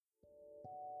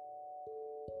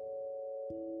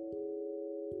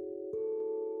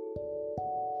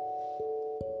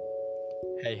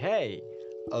Hey hey,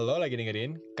 lo lagi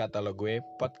dengerin Kata Lo Gue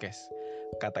Podcast.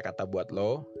 Kata-kata buat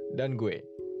lo dan gue.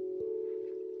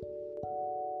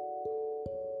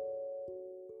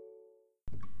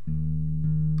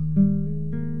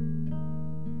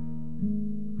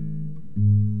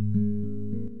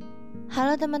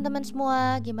 Halo teman-teman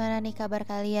semua, gimana nih kabar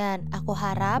kalian? Aku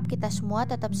harap kita semua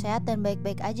tetap sehat dan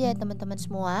baik-baik aja ya teman-teman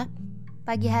semua.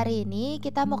 Pagi hari ini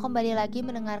kita mau kembali lagi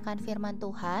mendengarkan firman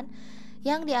Tuhan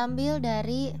yang diambil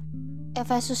dari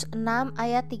Efesus 6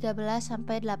 ayat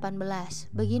 13-18.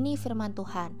 Begini firman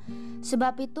Tuhan.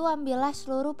 Sebab itu ambillah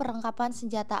seluruh perlengkapan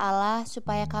senjata Allah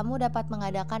supaya kamu dapat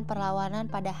mengadakan perlawanan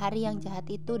pada hari yang jahat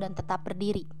itu dan tetap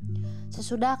berdiri.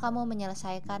 Sesudah kamu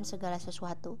menyelesaikan segala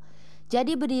sesuatu.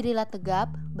 Jadi berdirilah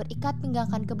tegap, berikat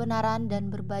pinggangkan kebenaran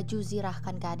dan berbaju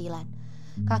zirahkan keadilan.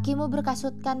 Kakimu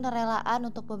berkasutkan kerelaan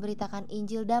untuk memberitakan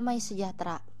Injil damai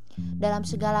sejahtera. Dalam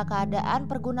segala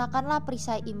keadaan pergunakanlah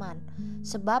perisai iman,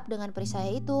 sebab dengan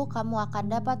perisai itu kamu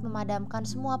akan dapat memadamkan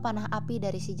semua panah api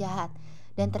dari si jahat.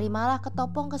 Dan terimalah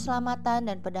ketopong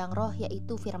keselamatan dan pedang roh,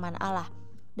 yaitu firman Allah,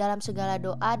 dalam segala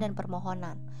doa dan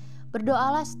permohonan.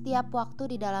 Berdoalah setiap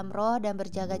waktu di dalam roh dan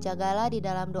berjaga-jagalah di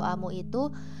dalam doamu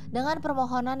itu dengan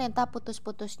permohonan yang tak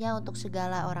putus-putusnya untuk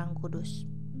segala orang kudus.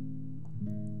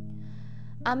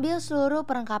 Ambil seluruh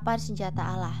perlengkapan senjata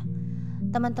Allah.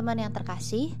 Teman-teman yang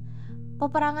terkasih,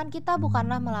 peperangan kita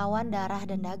bukanlah melawan darah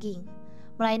dan daging,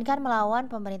 melainkan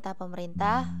melawan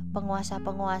pemerintah-pemerintah,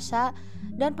 penguasa-penguasa,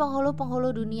 dan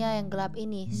penghulu-penghulu dunia yang gelap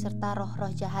ini, serta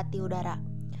roh-roh jahat di udara.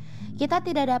 Kita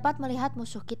tidak dapat melihat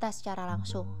musuh kita secara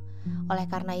langsung. Oleh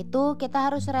karena itu,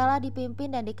 kita harus rela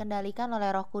dipimpin dan dikendalikan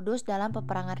oleh Roh Kudus dalam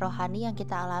peperangan rohani yang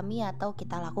kita alami atau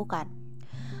kita lakukan.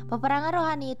 Peperangan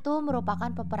rohani itu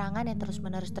merupakan peperangan yang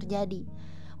terus-menerus terjadi.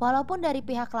 Walaupun dari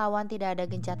pihak lawan tidak ada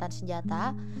gencatan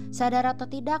senjata, sadar atau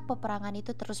tidak peperangan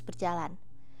itu terus berjalan.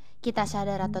 Kita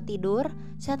sadar atau tidur,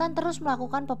 setan terus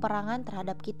melakukan peperangan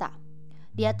terhadap kita.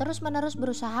 Dia terus-menerus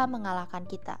berusaha mengalahkan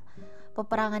kita.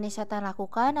 Peperangan yang setan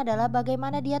lakukan adalah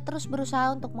bagaimana dia terus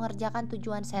berusaha untuk mengerjakan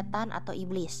tujuan setan atau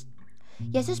iblis.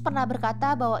 Yesus pernah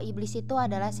berkata bahwa iblis itu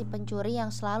adalah si pencuri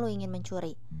yang selalu ingin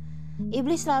mencuri.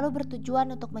 Iblis selalu bertujuan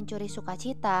untuk mencuri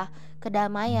sukacita,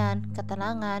 kedamaian,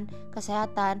 ketenangan,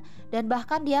 kesehatan, dan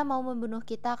bahkan dia mau membunuh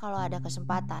kita kalau ada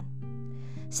kesempatan.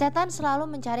 Setan selalu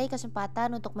mencari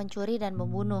kesempatan untuk mencuri dan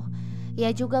membunuh.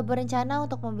 Ia juga berencana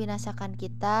untuk membinasakan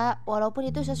kita,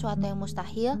 walaupun itu sesuatu yang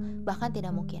mustahil, bahkan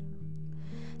tidak mungkin.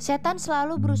 Setan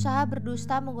selalu berusaha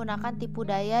berdusta menggunakan tipu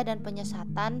daya dan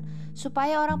penyesatan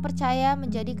supaya orang percaya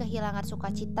menjadi kehilangan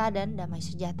sukacita dan damai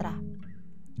sejahtera.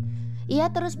 Ia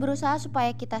terus berusaha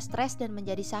supaya kita stres dan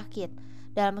menjadi sakit.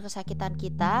 Dalam kesakitan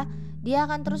kita, dia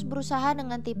akan terus berusaha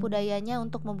dengan tipu dayanya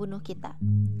untuk membunuh kita.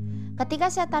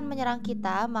 Ketika setan menyerang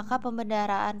kita, maka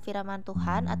pembendaharaan firman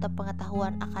Tuhan atau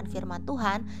pengetahuan akan firman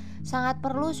Tuhan sangat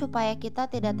perlu supaya kita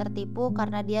tidak tertipu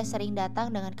karena dia sering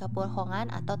datang dengan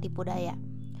kebohongan atau tipu daya.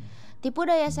 Tipu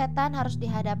daya setan harus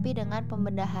dihadapi dengan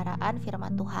pembendaharaan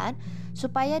firman Tuhan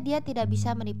supaya dia tidak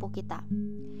bisa menipu kita.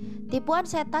 Tipuan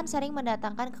setan sering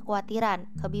mendatangkan kekhawatiran,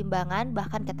 kebimbangan,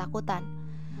 bahkan ketakutan.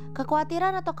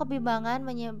 Kekhawatiran atau kebimbangan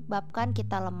menyebabkan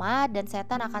kita lemah dan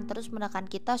setan akan terus menekan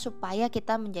kita supaya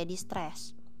kita menjadi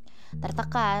stres,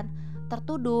 tertekan,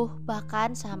 tertuduh,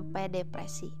 bahkan sampai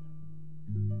depresi.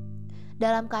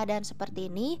 Dalam keadaan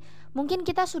seperti ini, mungkin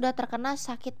kita sudah terkena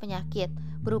sakit penyakit,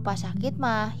 berupa sakit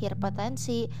mah,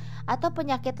 hipertensi, atau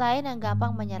penyakit lain yang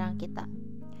gampang menyerang kita.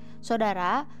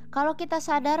 Saudara, kalau kita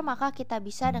sadar maka kita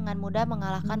bisa dengan mudah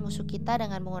mengalahkan musuh kita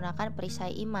dengan menggunakan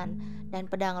perisai iman dan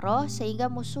pedang roh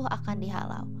sehingga musuh akan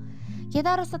dihalau.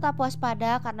 Kita harus tetap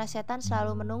waspada karena setan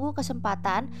selalu menunggu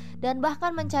kesempatan dan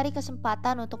bahkan mencari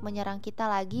kesempatan untuk menyerang kita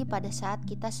lagi pada saat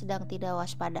kita sedang tidak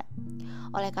waspada.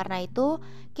 Oleh karena itu,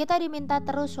 kita diminta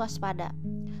terus waspada.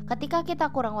 Ketika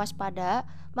kita kurang waspada,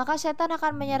 maka setan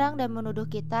akan menyerang dan menuduh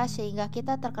kita sehingga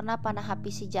kita terkena panah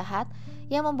api si jahat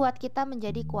yang membuat kita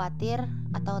menjadi khawatir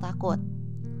atau takut.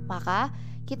 Maka,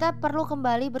 kita perlu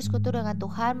kembali bersekutu dengan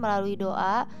Tuhan melalui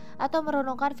doa atau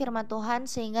merenungkan firman Tuhan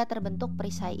sehingga terbentuk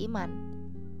perisai iman.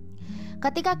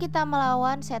 Ketika kita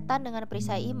melawan setan dengan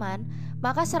perisai iman,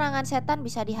 maka serangan setan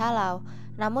bisa dihalau.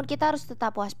 Namun kita harus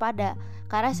tetap waspada,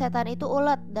 karena setan itu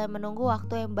ulet dan menunggu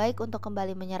waktu yang baik untuk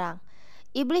kembali menyerang.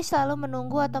 Iblis selalu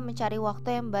menunggu atau mencari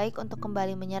waktu yang baik untuk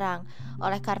kembali menyerang.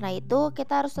 Oleh karena itu,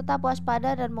 kita harus tetap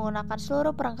waspada dan menggunakan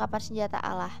seluruh perlengkapan senjata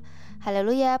Allah.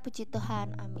 Haleluya, puji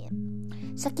Tuhan, amin.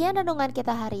 Sekian renungan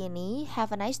kita hari ini.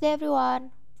 Have a nice day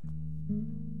everyone.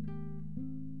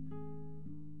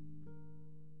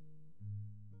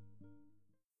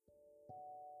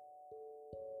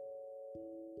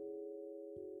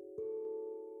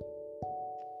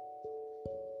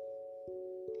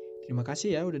 Terima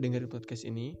kasih ya udah dengerin podcast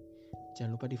ini.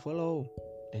 Jangan lupa di follow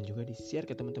dan juga di share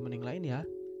ke teman-teman yang lain ya.